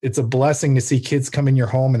it's a blessing to see kids come in your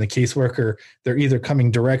home and the caseworker, they're either coming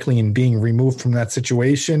directly and being removed from that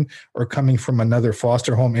situation or coming from another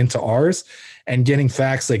foster home into ours and getting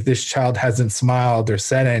facts like this child hasn't smiled or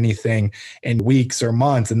said anything in weeks or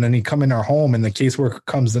months. And then they come in our home and the caseworker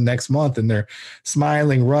comes the next month and they're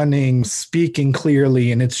smiling, running, speaking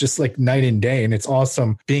clearly. And it's just like night and day. And it's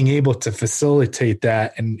awesome being able to facilitate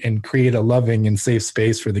that and create a loving and safe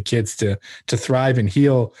space for the kids to thrive and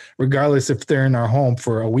heal, regardless if they're in our home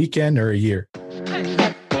for a weekend or a year.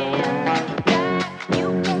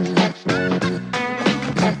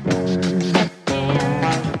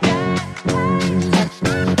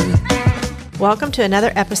 Welcome to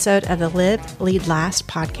another episode of the Live, Lead, Last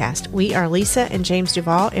podcast. We are Lisa and James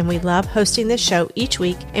Duvall, and we love hosting this show each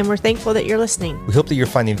week, and we're thankful that you're listening. We hope that you're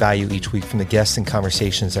finding value each week from the guests and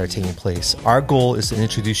conversations that are taking place. Our goal is to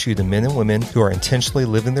introduce you to men and women who are intentionally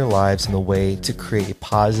living their lives in a way to create a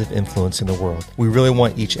positive influence in the world. We really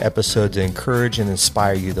want each episode to encourage and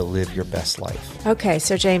inspire you to live your best life. Okay,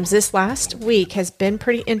 so James, this last week has been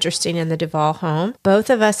pretty interesting in the Duvall home.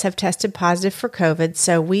 Both of us have tested positive for COVID,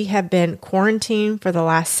 so we have been quarantined for the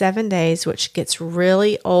last 7 days, which gets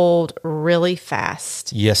really old really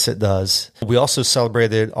fast. Yes, it does. We also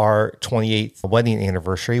celebrated our 28th wedding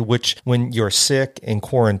anniversary, which when you're sick and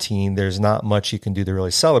quarantined, there's not much you can do to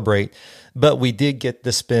really celebrate. But we did get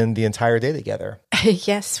to spend the entire day together.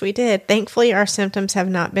 Yes, we did. Thankfully, our symptoms have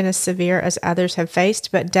not been as severe as others have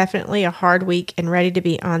faced, but definitely a hard week and ready to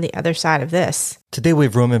be on the other side of this. Today, we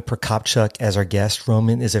have Roman Prokopchuk as our guest.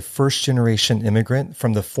 Roman is a first-generation immigrant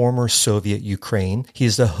from the former Soviet Ukraine. He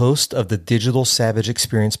is the host of the Digital Savage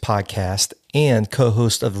Experience podcast and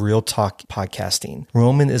co-host of Real Talk Podcasting.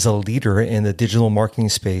 Roman is a leader in the digital marketing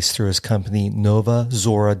space through his company, Nova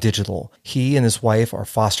Zora Digital. He and his wife are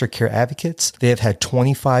foster care advocates. They have had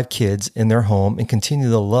 25 kids in their home and continue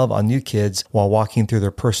to love on new kids while walking through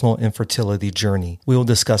their personal infertility journey. We will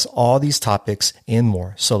discuss all these topics and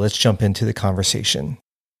more. So let's jump into the conversation.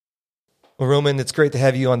 Well, Roman, it's great to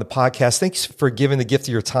have you on the podcast. Thanks for giving the gift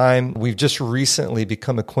of your time. We've just recently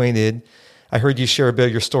become acquainted. I heard you share a bit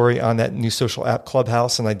of your story on that new social app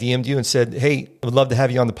Clubhouse, and I DM'd you and said, hey, I would love to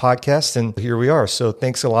have you on the podcast, and here we are. So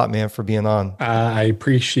thanks a lot, man, for being on. I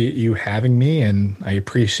appreciate you having me, and I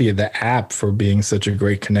appreciate the app for being such a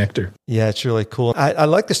great connector. Yeah, it's really cool. I'd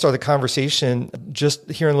like to start the conversation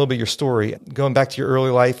just hearing a little bit of your story. Going back to your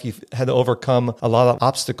early life, you've had to overcome a lot of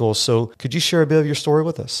obstacles. So could you share a bit of your story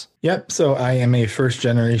with us? Yep. So I am a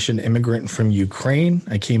first-generation immigrant from Ukraine.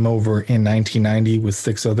 I came over in 1990 with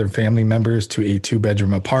 6 other family members to a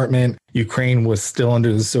 2-bedroom apartment. Ukraine was still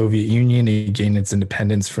under the Soviet Union. It gained its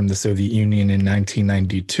independence from the Soviet Union in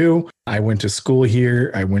 1992. I went to school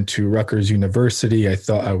here. I went to Rutgers University. I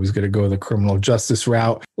thought I was going to go the criminal justice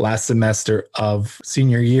route. Last semester of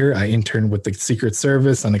senior year, I interned with the Secret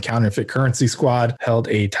Service on the counterfeit currency squad, held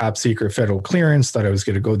a top secret federal clearance, thought I was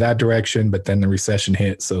going to go that direction, but then the recession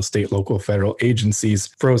hit. So state, local, federal agencies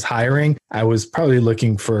froze hiring. I was probably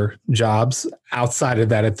looking for jobs outside of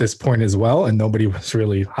that at this point as well. And nobody was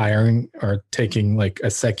really hiring or taking like a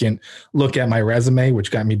second look at my resume, which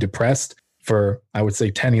got me depressed for, I would say,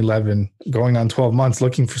 10, 11, going on 12 months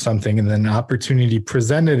looking for something. And then an opportunity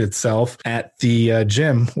presented itself at the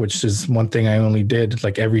gym, which is one thing I only did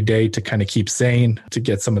like every day to kind of keep sane, to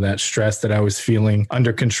get some of that stress that I was feeling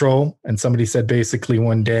under control. And somebody said basically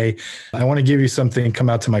one day, I want to give you something, come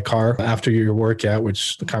out to my car after your workout,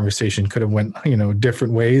 which the conversation could have went,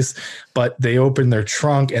 different ways. But they opened their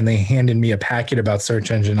trunk and they handed me a packet about search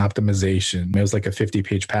engine optimization. It was like a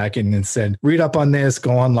 50-page packet and it said, read up on this,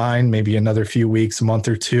 go online, maybe another few weeks, a month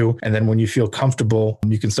or two. And then when you feel comfortable,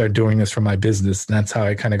 you can start doing this for my business. And that's how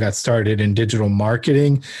I kind of got started in digital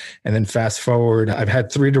marketing. And then fast forward, I've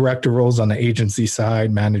had 3 director roles on the agency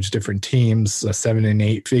side, managed different teams, 7 and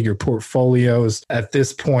 8 figure portfolios. At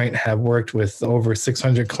this point, have worked with over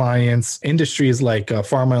 600 clients, industries like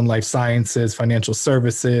pharma and life sciences, financial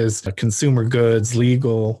services, consumer goods,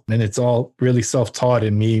 legal. And it's all really self-taught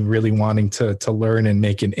and me really wanting to learn and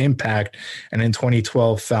make an impact. And in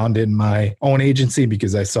 2012, founded my own agency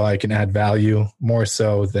because I saw I can add value more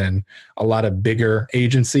so than a lot of bigger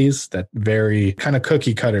agencies that very kind of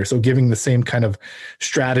cookie cutter. So giving the same kind of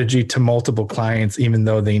strategy to multiple clients, even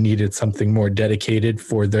though they needed something more dedicated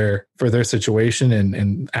for their situation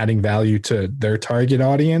and adding value to their target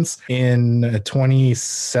audience. In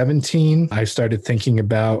 2017, I started thinking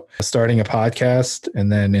about starting a podcast.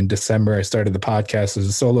 And then in December, I started the podcast as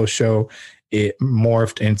a solo show. It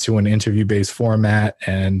morphed into an interview-based format.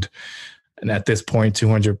 And at this point,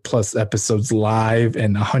 200 plus episodes live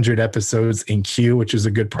and 100 episodes in queue, which is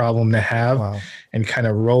a good problem to have. Wow. And kind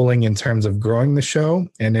of rolling in terms of growing the show.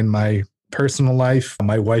 And in my personal life,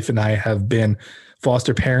 my wife and I have been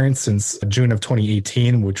foster parents since June of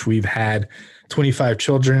 2018, which we've had 25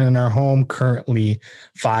 children in our home, currently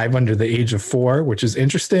 5 under the age of 4, which is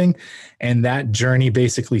interesting. And that journey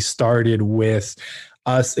basically started with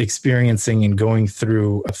us experiencing and going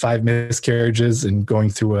through 5 miscarriages and going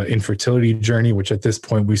through an infertility journey, which at this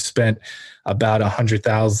point we've spent about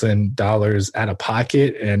 $100,000 out of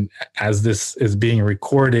pocket. And as this is being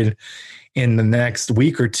recorded, in the next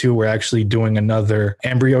week or two, we're actually doing another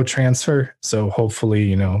embryo transfer. So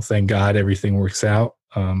hopefully, thank God everything works out.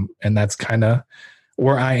 And that's kind of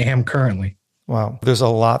where I am currently. Wow. There's a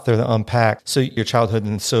lot there to unpack. So your childhood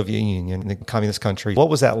in the Soviet Union, the communist country, what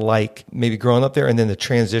was that like maybe growing up there and then the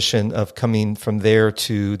transition of coming from there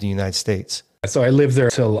to the United States? So I lived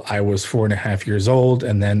there till I was 4.5 years old.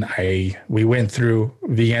 And then we went through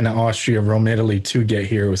Vienna, Austria, Rome, Italy to get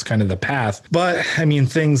here. It was kind of the path. But I mean,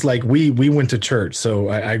 things like we went to church. So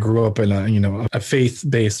I grew up in a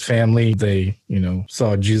faith-based family. They,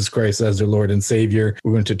 saw Jesus Christ as their Lord and Savior.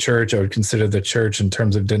 We went to church. I would consider the church in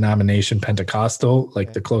terms of denomination Pentecostal,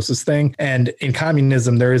 like the closest thing. And in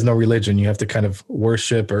communism, there is no religion. You have to kind of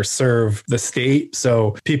worship or serve the state.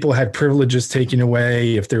 So people had privileges taken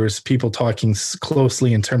away. If there was people talking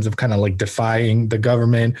closely in terms of kind of like defying the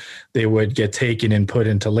government, they would get taken and put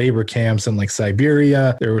into labor camps in like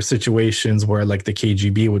Siberia. There were situations where like the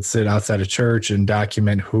KGB would sit outside a church and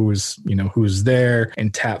document who's there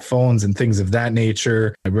and tap phones and things of that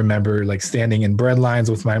nature. I remember like standing in bread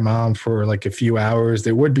lines with my mom for like a few hours.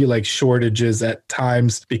 There would be like shortages at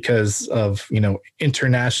times because of,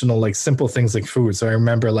 international, like simple things like food. So I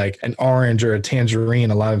remember like an orange or a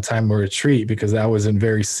tangerine a lot of time were a treat because that wasn't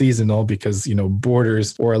very seasonal because,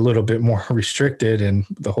 borders were a little bit more restricted and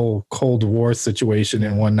the whole Cold War situation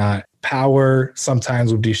and whatnot. Power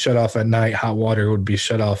sometimes would be shut off at night. Hot water would be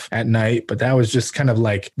shut off at night. But that was just kind of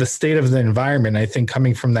like the state of the environment. I think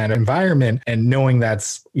coming from that environment and knowing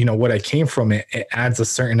that's, what I came from, it adds a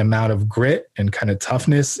certain amount of grit and kind of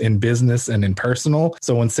toughness in business and in personal.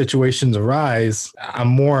 So when situations arise, I'm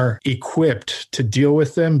more equipped to deal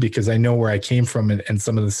with them because I know where I came from and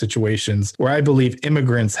some of the situations where I believe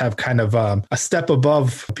immigrants have kind of a step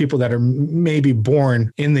above people that are maybe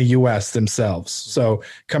born in the US themselves. So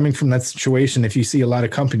coming from that situation, if you see a lot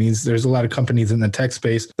of companies, there's a lot of companies in the tech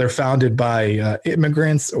space, they're founded by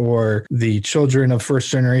immigrants or the children of first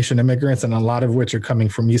generation immigrants, and a lot of which are coming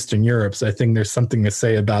from Eastern Europe. So I think there's something to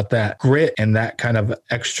say about that grit and that kind of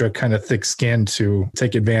extra kind of thick skin to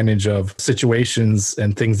take advantage of situations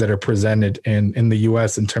and things that are presented in the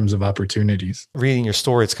US in terms of opportunities. Reading your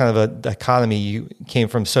story, it's kind of a dichotomy. You came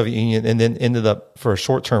from Soviet Union and then ended up for a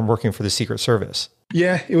short term working for the Secret Service.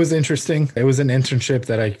 Yeah, it was interesting. It was an internship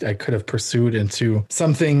that I could have pursued into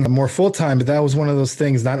something more full-time, but that was one of those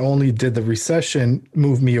things. Not only did the recession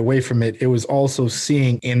move me away from it, it was also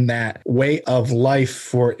seeing in that way of life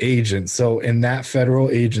for agents. So in that federal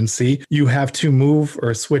agency, you have to move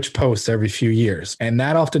or switch posts every few years. And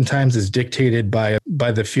that oftentimes is dictated by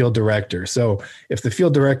the field director. So if the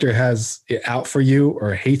field director has it out for you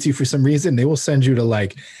or hates you for some reason, they will send you to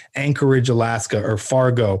like Anchorage, Alaska, or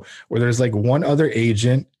Fargo, where there's like one other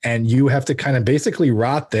agent and you have to kind of basically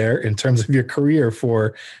rot there in terms of your career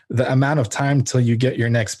for the amount of time till you get your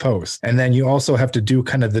next post. And then you also have to do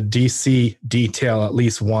kind of the DC detail at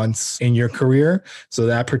least once in your career. So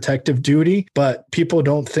that protective duty, but people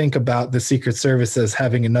don't think about the Secret Service as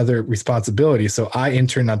having another responsibility. So I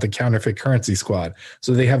intern at the Counterfeit Currency Squad.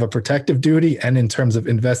 So they have a protective duty and in terms of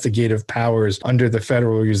investigative powers under the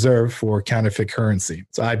Federal Reserve for counterfeit currency.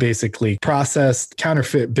 So I basically processed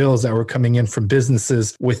counterfeit bills that were coming in from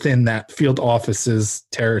businesses within that field office's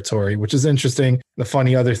territory, which is interesting. The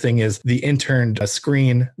funny other thing is the intern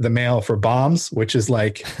screen the mail for bombs, which is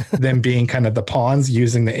like them being kind of the pawns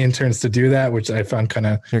using the interns to do that, which I found kind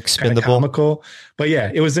of comical. But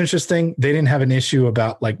yeah, it was interesting. They didn't have an issue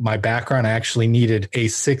about like my background. I actually needed a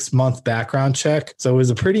 6-month background check. So it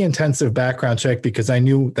was a pretty intensive background check because I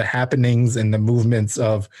knew the happenings and the movements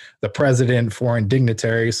of the president, foreign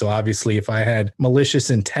dignitaries. So obviously if I had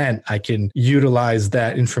malicious intent, I can utilize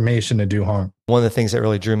that information to do harm. One of the things that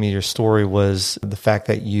really drew me to your story was the fact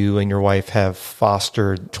that you and your wife have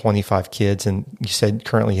fostered 25 kids, and you said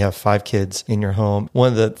currently you have 5 kids in your home.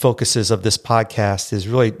 One of the focuses of this podcast is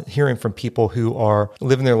really hearing from people who are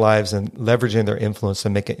living their lives and leveraging their influence to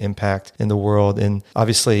make an impact in the world. And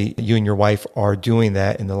obviously, you and your wife are doing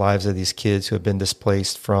that in the lives of these kids who have been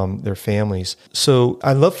displaced from their families. So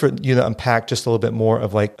I'd love for you to unpack just a little bit more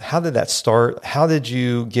of like, how did that start? How did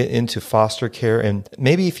you get into foster care? And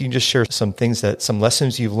maybe if you can just share some things some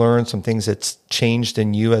lessons you've learned, some things that's changed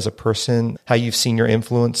in you as a person, how you've seen your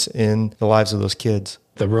influence in the lives of those kids.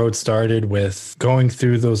 The road started with going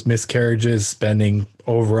through those miscarriages, spending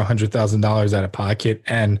over $100,000 out of pocket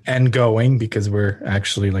and going, because we're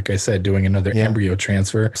actually, like I said, doing another embryo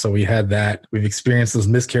transfer. So we had that. We've experienced those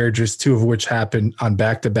miscarriages, 2 of which happened on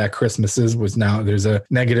back-to-back Christmases. Was now there's a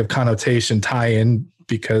negative connotation tie-in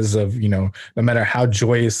because of, no matter how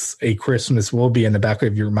joyous a Christmas will be, in the back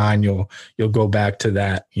of your mind, you'll go back to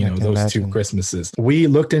that, those 2 Christmases. We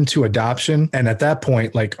looked into adoption. And at that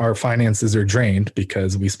point, like, our finances are drained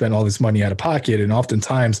because we spent all this money out of pocket. And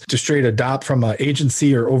oftentimes to straight adopt from an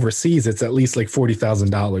agency or overseas, it's at least like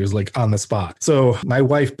 $40,000, like on the spot. So my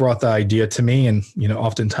wife brought the idea to me, and,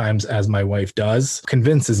 oftentimes, as my wife does,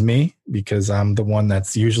 convinces me, because I'm the one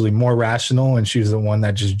that's usually more rational and she's the one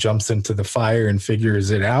that just jumps into the fire and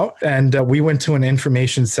figures it out. And we went to an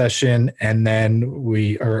information session, and then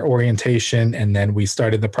our orientation, and then we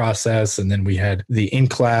started the process, and then we had the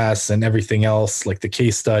in-class and everything else, like the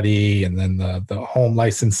case study, and then the home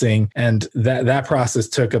licensing. And that process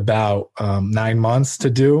took about 9 months to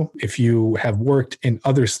do. If you have worked in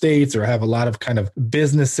other states or have a lot of kind of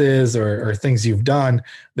businesses or things you've done,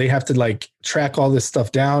 they have to like track all this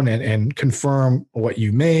stuff down and confirm what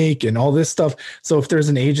you make and all this stuff. So if there's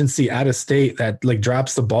an agency out of state that like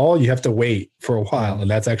drops the ball, you have to wait for a while. And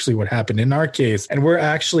that's actually what happened in our case. And we're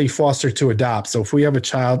actually foster to adopt. So if we have a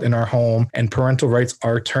child in our home and parental rights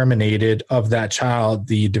are terminated of that child,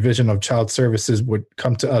 the Division of Child Services would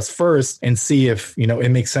come to us first and see if,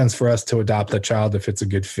 it makes sense for us to adopt the child if it's a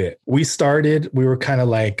good fit. We were kind of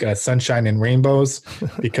like sunshine and rainbows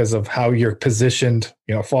because of how you're positioned,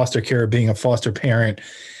 foster care, being a foster parent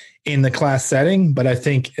in the class setting. But I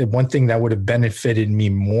think one thing that would have benefited me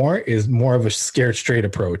more is more of a scared straight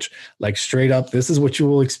approach, like straight up, this is what you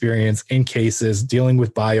will experience in cases dealing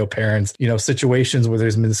with bio parents, situations where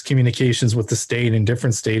there's miscommunications with the state and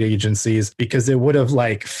different state agencies, because it would have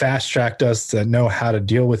like fast tracked us to know how to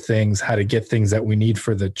deal with things, how to get things that we need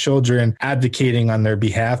for the children, advocating on their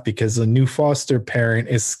behalf, because a new foster parent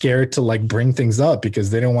is scared to like bring things up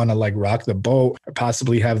because they don't want to like rock the boat or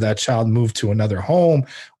possibly have that child move to another home,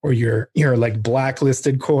 or you're like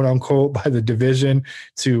blacklisted, quote unquote, by the division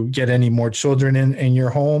to get any more children in your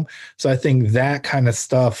home. So I think that kind of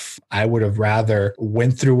stuff I would have rather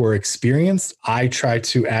went through or experienced. I try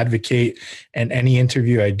to advocate, and any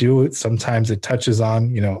interview I do, sometimes it touches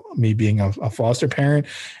on, me being a foster parent,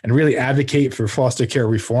 and really advocate for foster care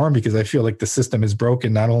reform, because I feel like the system is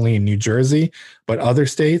broken, not only in New Jersey, but other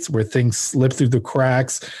states where things slip through the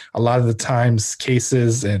cracks. A lot of the times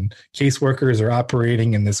cases and caseworkers are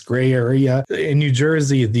operating in this gray area. In New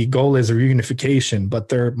Jersey, the goal is reunification, but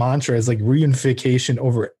their mantra is like reunification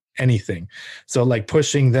over anything. So like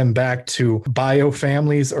pushing them back to bio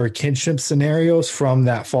families or kinship scenarios from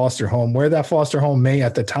that foster home, where that foster home may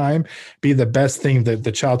at the time be the best thing that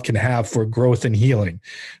the child can have for growth and healing.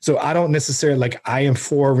 So I don't necessarily I am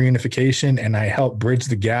for reunification, and I help bridge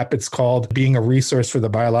the gap. It's called being a resource for the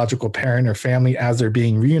biological parent or family as they're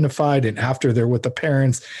being reunified and after they're with the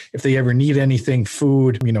parents. If they ever need anything,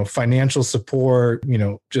 food, financial support,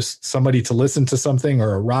 just somebody to listen to something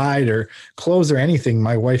or a ride or clothes or anything,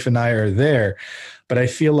 my wife and I are there. But I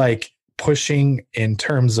feel like pushing in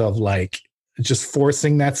terms of like just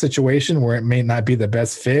forcing that situation where it may not be the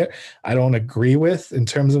best fit, I don't agree with in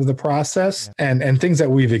terms of the process. And things that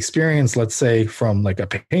we've experienced, let's say from like a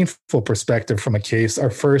painful perspective from a case, our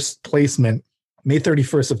first placement, May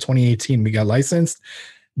 31st of 2018, we got licensed.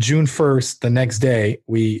 June 1st, the next day,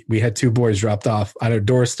 we had 2 boys dropped off at our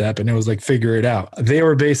doorstep, and it was like, figure it out. They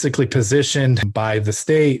were basically positioned by the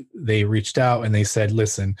state. They reached out and they said,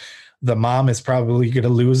 listen, the mom is probably going to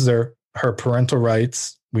lose her parental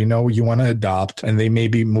rights. We know you want to adopt, and they may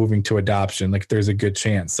be moving to adoption. Like, there's a good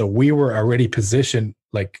chance. So we were already positioned,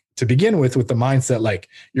 like, to begin with the mindset, like,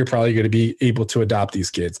 you're probably going to be able to adopt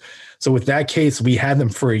these kids. So with that case, we had them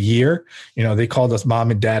for a year. They called us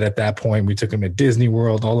mom and dad at that point. We took them to Disney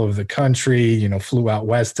World, all over the country, flew out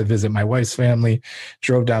west to visit my wife's family,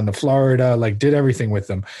 drove down to Florida, like did everything with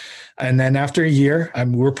them. And then after a year,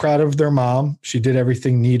 we're proud of their mom. She did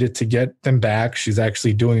everything needed to get them back. She's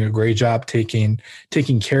actually doing a great job taking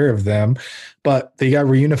care of them. But they got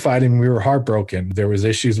reunified and we were heartbroken. There was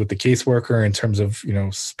issues with the caseworker in terms of,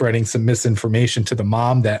 spreading some misinformation to the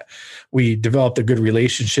mom, that we developed a good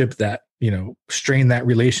relationship that, strained that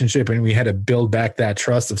relationship, and we had to build back that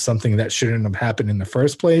trust of something that shouldn't have happened in the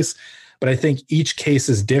first place. But I think each case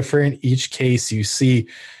is different. Each case you see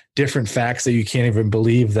different facts that you can't even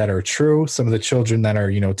believe that are true. Some of the children that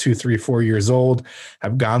are, 2, 3, 4 years old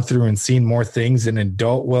have gone through and seen more things than an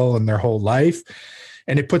adult will in their whole life.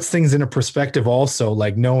 And it puts things into perspective also,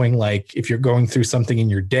 like knowing like if you're going through something in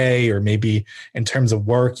your day, or maybe in terms of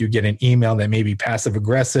work, you get an email that may be passive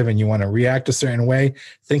aggressive and you want to react a certain way,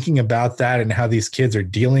 thinking about that and how these kids are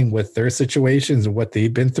dealing with their situations and what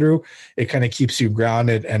they've been through, it kind of keeps you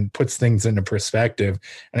grounded and puts things into perspective.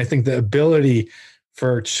 And I think the ability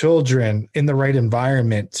for children in the right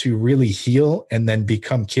environment to really heal and then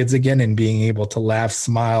become kids again, and being able to laugh,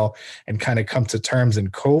 smile, and kind of come to terms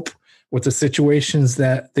and cope with the situations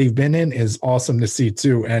that they've been in is awesome to see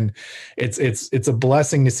too. And it's a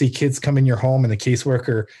blessing to see kids come in your home and the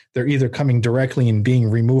caseworker, they're either coming directly and being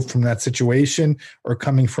removed from that situation or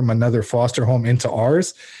coming from another foster home into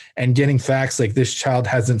ours and getting facts like this child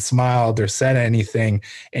hasn't smiled or said anything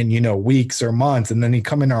in, weeks or months. And then they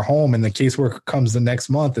come in our home and the caseworker comes the next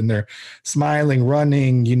month and they're smiling,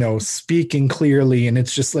 running, speaking clearly. And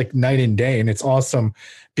it's just like night and day. And it's awesome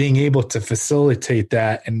being able to facilitate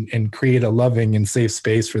that and create a loving and safe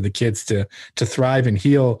space for the kids to thrive and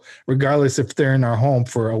heal, regardless if they're in our home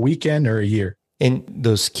for a weekend or a year. And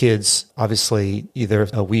those kids, obviously, either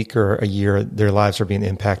a week or a year, their lives are being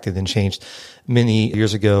impacted and changed. Many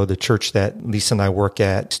years ago, the church that Lisa and I work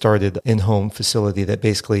at started an in-home facility that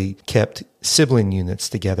basically kept sibling units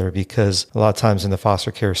together, because a lot of times in the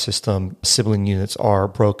foster care system, sibling units are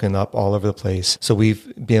broken up all over the place. So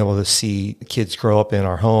we've been able to see kids grow up in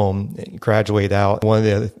our home, graduate out. One of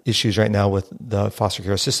the issues right now with the foster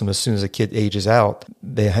care system, as soon as a kid ages out,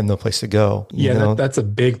 they have no place to go. That's a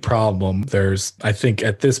big problem. There's, I think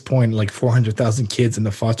at this point, like 400,000 kids in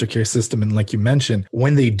the foster care system. And like you mentioned,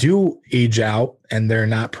 when they do age out and they're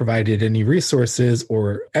not provided any resources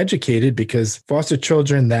or educated, because foster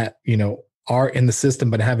children that, are in the system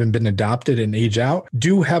but haven't been adopted and age out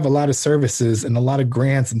do have a lot of services and a lot of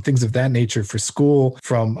grants and things of that nature for school,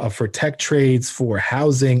 for tech trades, for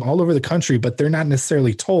housing all over the country, but they're not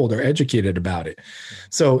necessarily told or educated about it.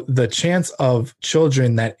 So the chance of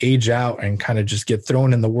children that age out and kind of just get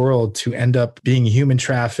thrown in the world to end up being human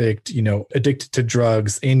trafficked, addicted to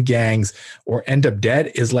drugs, in gangs, or end up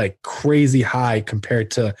dead is like crazy high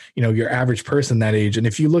compared to, your average person that age. And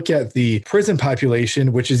if you look at the prison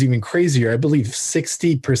population, which is even crazier, I believe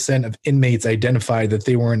 60% of inmates identified that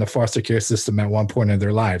they were in the foster care system at one point in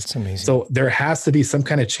their lives. That's amazing. So there has to be some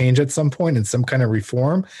kind of change at some point and some kind of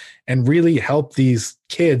reform, and really help these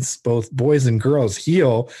kids, both boys and girls,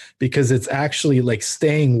 heal, because it's actually like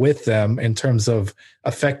staying with them in terms of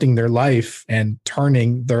affecting their life and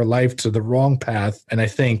turning their life to the wrong path. And I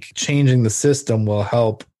think changing the system will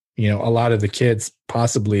help, a lot of the kids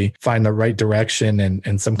possibly find the right direction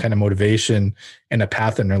and some kind of motivation and a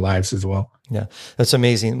path in their lives as well. Yeah, that's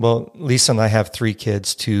amazing. Well, Lisa and I have 3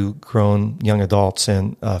 kids, 2 grown young adults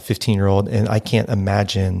and a 15-year-old, and I can't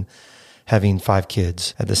imagine having 5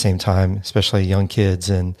 kids at the same time, especially young kids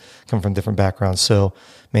and come from different backgrounds. So,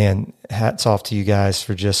 man, hats off to you guys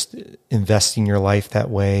for just investing your life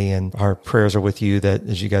that way. And our prayers are with you that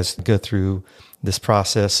as you guys go through this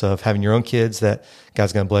process of having your own kids, that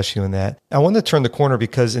God's going to bless you in that. I want to turn the corner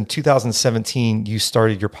because in 2017, you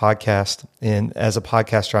started your podcast. And as a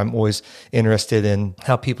podcaster, I'm always interested in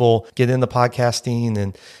how people get into podcasting.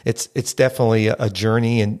 And it's definitely a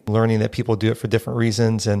journey and learning that people do it for different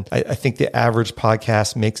reasons. And I think the average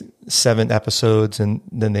podcast makes 7 episodes and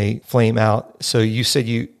then they flame out. So you said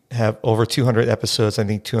you have over 200 episodes, I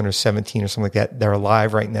think 217 or something like that are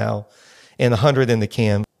live right now, and 100 in the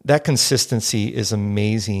can. That consistency is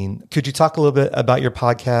amazing. Could you talk a little bit about your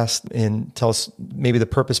podcast and tell us maybe the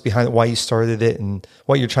purpose behind it, why you started it and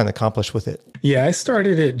what you're trying to accomplish with it? Yeah, I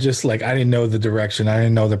started it just like I didn't know the direction. I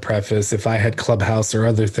didn't know the preface. If I had Clubhouse or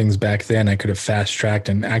other things back then, I could have fast tracked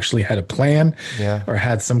and actually had a plan or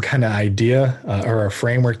had some kind of idea or a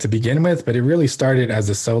framework to begin with. But it really started as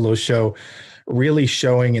a solo show, really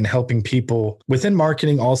showing and helping people within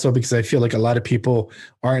marketing also, because I feel like a lot of people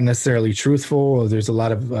aren't necessarily truthful, or there's a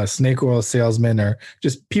lot of snake oil salesmen or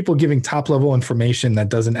just people giving top level information that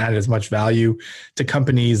doesn't add as much value to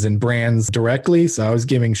companies and brands directly. So I was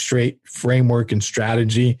giving straight framework and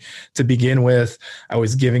strategy to begin with. I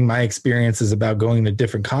was giving my experiences about going to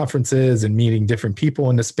different conferences and meeting different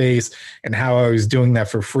people in the space and how I was doing that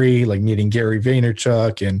for free, like meeting Gary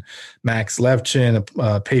Vaynerchuk and Max Levchin,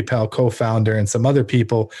 a PayPal co-founder, and some other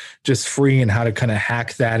people, just free, and how to kind of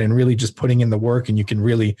hack that and really just putting in the work. And you can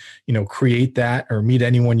really, create that or meet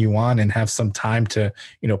anyone you want and have some time to,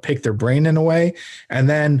 pick their brain in a way. And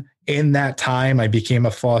then in that time, I became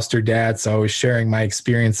a foster dad. So I was sharing my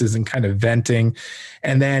experiences and kind of venting.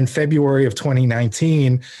 And then February of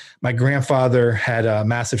 2019, My grandfather had a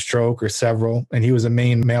massive stroke or several, and he was a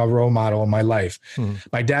main male role model in my life.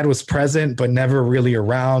 My dad was present, but never really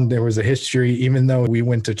around. There was a history, even though we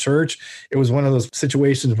went to church, it was one of those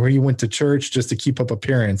situations where he went to church just to keep up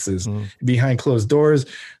appearances. Behind closed doors,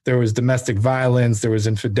 there was domestic violence, there was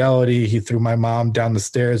infidelity. He threw my mom down the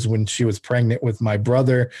stairs when she was pregnant with my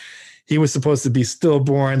brother. He was supposed to be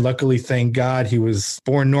stillborn. Luckily, thank God, he was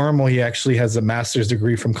born normal. He actually has a master's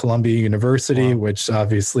degree from Columbia University, which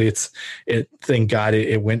obviously thank God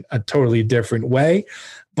it went a totally different way.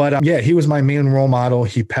 But yeah, he was my main role model.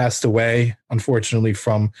 He passed away, unfortunately,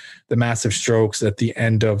 from the massive strokes at the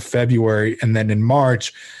end of February. And then in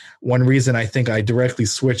March, one reason I think I directly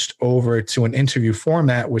switched over to an interview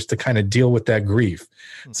format was to kind of deal with that grief.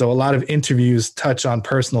 So a lot of interviews touch on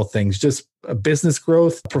personal things, just business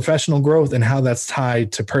growth, professional growth, and how that's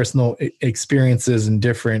tied to personal experiences and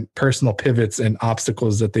different personal pivots and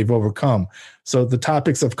obstacles that they've overcome. So the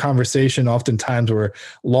topics of conversation oftentimes were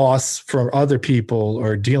loss from other people,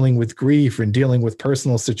 or dealing with grief and dealing with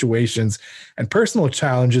personal situations and personal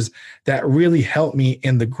challenges that really helped me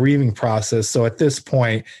in the grieving process. So at this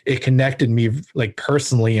point, it connected me like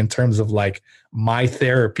personally in terms of like my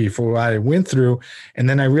therapy for what I went through. And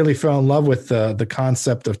then I really fell in love with the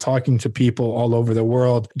concept of talking to people all over the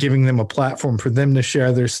world, giving them a platform for them to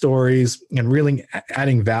share their stories and really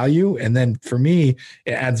adding value. And then for me,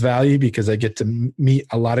 it adds value because I get to meet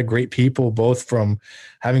a lot of great people, both from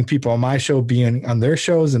having people on my show, being on their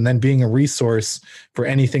shows, and then being a resource for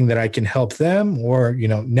anything that I can help them or,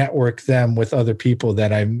 network them with other people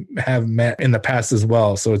that I have met in the past as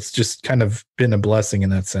well. So it's just kind of been a blessing in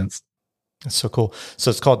that sense. That's so cool. So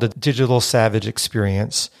it's called the Digital Savage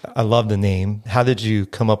Experience. I love the name. How did you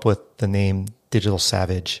come up with the name Digital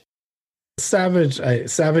Savage? Savage, I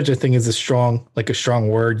think is a strong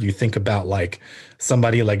word. You think about like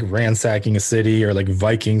somebody like ransacking a city, or like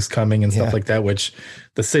Vikings coming and stuff like that, which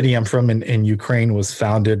the city I'm from in Ukraine was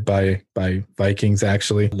founded by Vikings,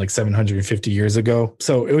 actually, like 750 years ago.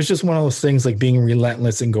 So it was just one of those things, like being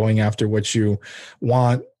relentless and going after what you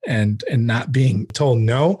want and not being told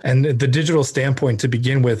no. And the digital standpoint to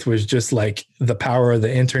begin with was just like the power of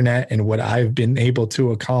the internet and what I've been able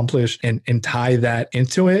to accomplish and tie that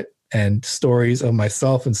into it. And stories of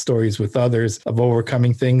myself and stories with others of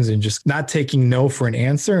overcoming things and just not taking no for an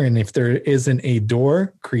answer. And if there isn't a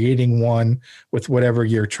door, creating one with whatever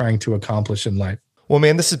you're trying to accomplish in life. Well,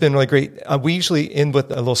 man, this has been really great. We usually end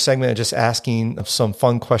with a little segment of just asking some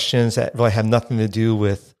fun questions that really have nothing to do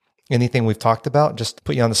with anything we've talked about. Just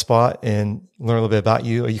put you on the spot and learn a little bit about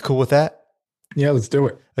you. Are you cool with that? Yeah, let's do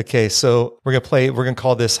it. Okay, so we're going to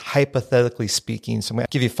call this hypothetically speaking. So I'm going to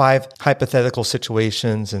give you 5 hypothetical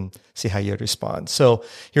situations and see how you'd respond. So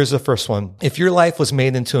here's the first one. If your life was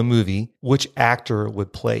made into a movie, which actor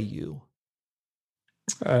would play you?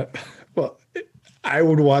 Well, I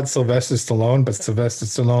would want Sylvester Stallone, but Sylvester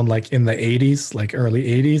Stallone like in the 80s, like early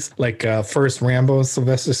 80s, like first Rambo,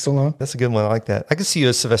 Sylvester Stallone. That's a good one. I like that. I could see you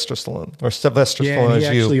as Sylvester Stallone, or Sylvester Stallone as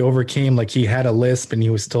you. He actually overcame, like he had a lisp and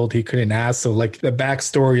he was told he couldn't ask. So like the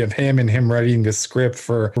backstory of him and him writing the script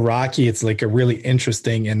for Rocky, it's like a really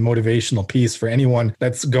interesting and motivational piece for anyone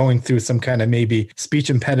that's going through some kind of maybe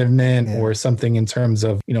speech impediment or something in terms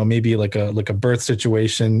of, maybe like a birth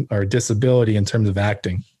situation or disability in terms of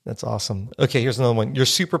acting. That's awesome. Okay, here's another one. Your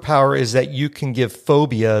superpower is that you can give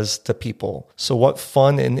phobias to people. So what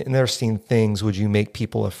fun and interesting things would you make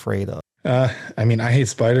people afraid of? I hate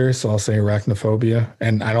spiders, so I'll say arachnophobia.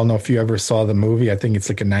 And I don't know if you ever saw the movie. I think it's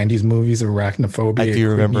like a 90s movie, Arachnophobia. I do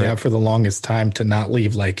remember. Yeah, for the longest time to not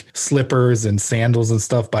leave like slippers and sandals and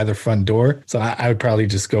stuff by the front door. So I would probably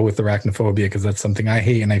just go with arachnophobia because that's something I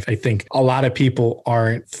hate. And I think a lot of people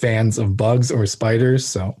aren't fans of bugs or spiders.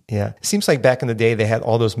 So yeah, it seems like back in the day, they had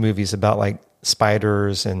all those movies about like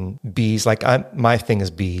spiders and bees. Like my thing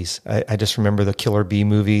is bees. I just remember the Killer Bee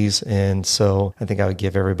movies. And so I think I would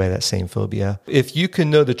give everybody that same phobia. If you could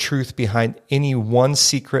know the truth behind any one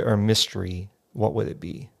secret or mystery, what would it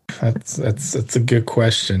be? That's a good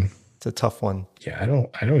question. It's a tough one. Yeah, I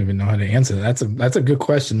don't even know how to answer that. That's a good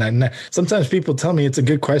question. And sometimes people tell me it's a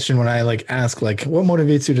good question when I like ask like, what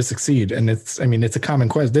motivates you to succeed? And it's a common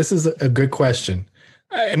question. This is a good question.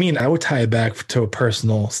 I would tie it back to a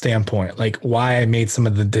personal standpoint, like why I made some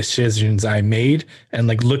of the decisions I made and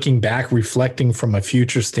like looking back, reflecting from a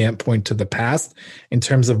future standpoint to the past in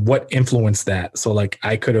terms of what influenced that. So like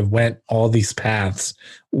I could have went all these paths.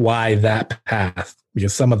 Why that path?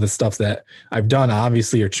 Because some of the stuff that I've done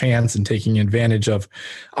obviously are chance and taking advantage of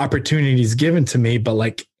opportunities given to me. But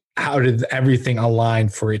like, how did everything align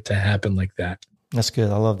for it to happen like that? That's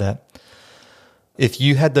good. I love that. If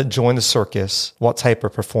you had to join the circus, what type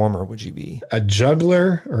of performer would you be? A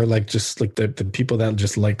juggler, or like just like the people that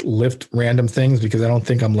just like lift random things, because I don't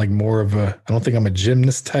think I'm like I don't think I'm a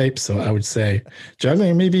gymnast type. So I would say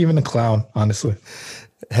juggling, maybe even a clown, honestly.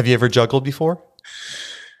 Have you ever juggled before?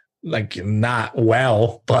 Like not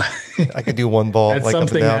well, but I could do one ball. That's like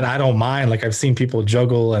something that I don't mind. Like I've seen people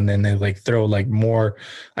juggle and then they like throw like more,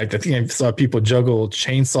 like I think I saw people juggle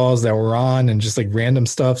chainsaws that were on and just like random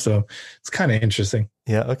stuff. So it's kind of interesting.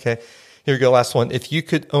 Yeah. Okay. Here we go. Last one. If you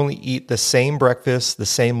could only eat the same breakfast, the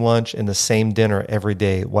same lunch, and the same dinner every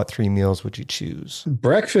day, what 3 meals would you choose?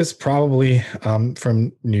 Breakfast, probably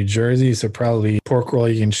from New Jersey. So probably pork roll,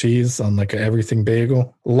 egg, and cheese on like a everything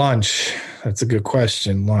bagel. Lunch. That's a good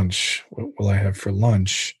question. Lunch. What will I have for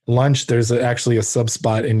lunch? Lunch, there's actually a sub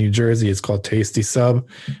spot in New Jersey. It's called Tasty Sub.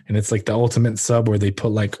 And it's like the ultimate sub where they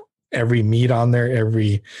put like every meat on there,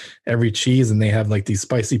 every cheese, and they have like these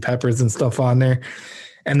spicy peppers and stuff on there.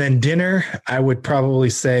 And then dinner, I would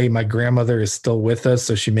probably say my grandmother is still with us,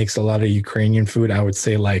 so she makes a lot of Ukrainian food. I would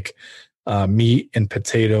say like meat and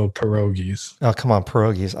potato pierogies. Oh, come on,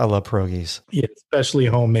 pierogies. I love pierogies. Yeah, especially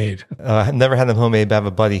homemade. I've never had them homemade, but I have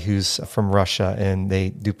a buddy who's from Russia, and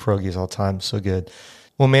they do pierogies all the time. So good.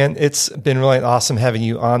 Well, man, it's been really awesome having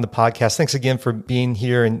you on the podcast. Thanks again for being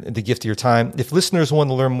here and the gift of your time. If listeners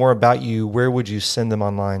want to learn more about you, where would you send them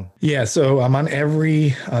online? Yeah, so I'm on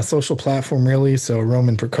every social platform, really. So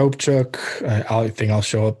Roman Prokopchuk, I think I'll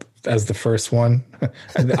show up as the first one.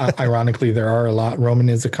 Ironically, there are a lot. Roman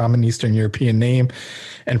is a common Eastern European name.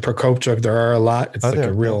 And Prokopchuk, there are a lot. It's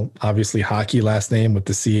a real, obviously, hockey last name with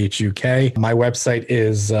the CHUK. My website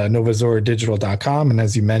is novazoradigital.com. And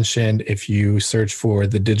as you mentioned, if you search for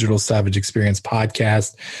the Digital Savage Experience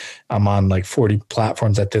podcast, I'm on like 40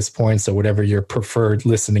 platforms at this point. So whatever your preferred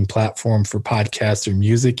listening platform for podcasts or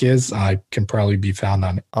music is, I can probably be found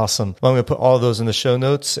on it. Awesome. Well, I'm going to put all of those in the show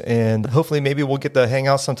notes, and hopefully maybe we'll get to hang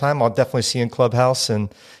out sometime. I'll definitely see you in Clubhouse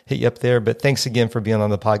and hit you up there. But thanks again for being on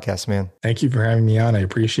the podcast, man. Thank you for having me on. I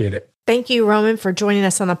appreciate it. Thank you, Roman, for joining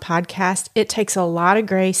us on the podcast. It takes a lot of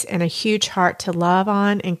grace and a huge heart to love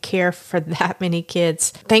on and care for that many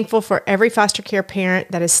kids. Thankful for every foster care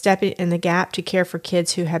parent that is stepping in the gap to care for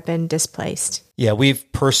kids who have been displaced. Yeah, we've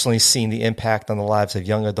personally seen the impact on the lives of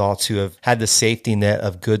young adults who have had the safety net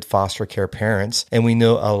of good foster care parents. And we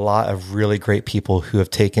know a lot of really great people who have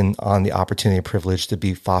taken on the opportunity and privilege to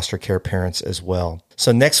be foster care parents as well.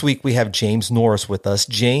 So next week, we have James Norris with us.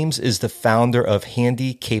 James is the founder of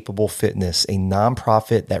Handy Capable Fitness, a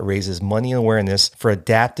nonprofit that raises money and awareness for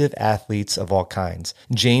adaptive athletes of all kinds.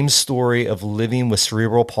 James' story of living with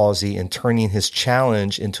cerebral palsy and turning his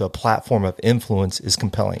challenge into a platform of influence is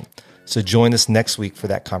compelling. So join us next week for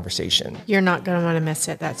that conversation. You're not going to want to miss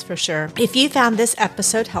it, that's for sure. If you found this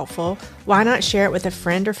episode helpful, why not share it with a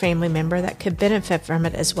friend or family member that could benefit from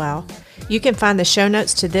it as well? You can find the show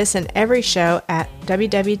notes to this and every show at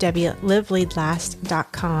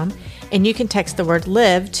www.liveleadlast.com, and you can text the word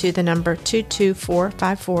live to the number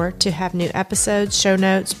 22454 to have new episodes, show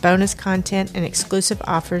notes, bonus content, and exclusive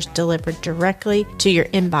offers delivered directly to your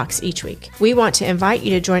inbox each week. We want to invite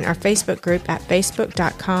you to join our Facebook group at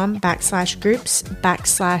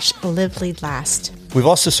facebook.com/groups/liveleadlast. We've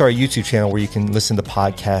also started a YouTube channel where you can listen to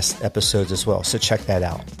podcast episodes as well, so check that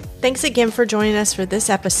out. Thanks again for joining us for this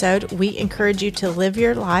episode. We encourage you to live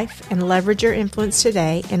your life and leverage your influence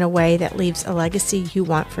today in a way that leaves a legacy you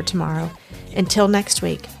want for tomorrow. Until next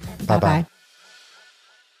week, bye-bye.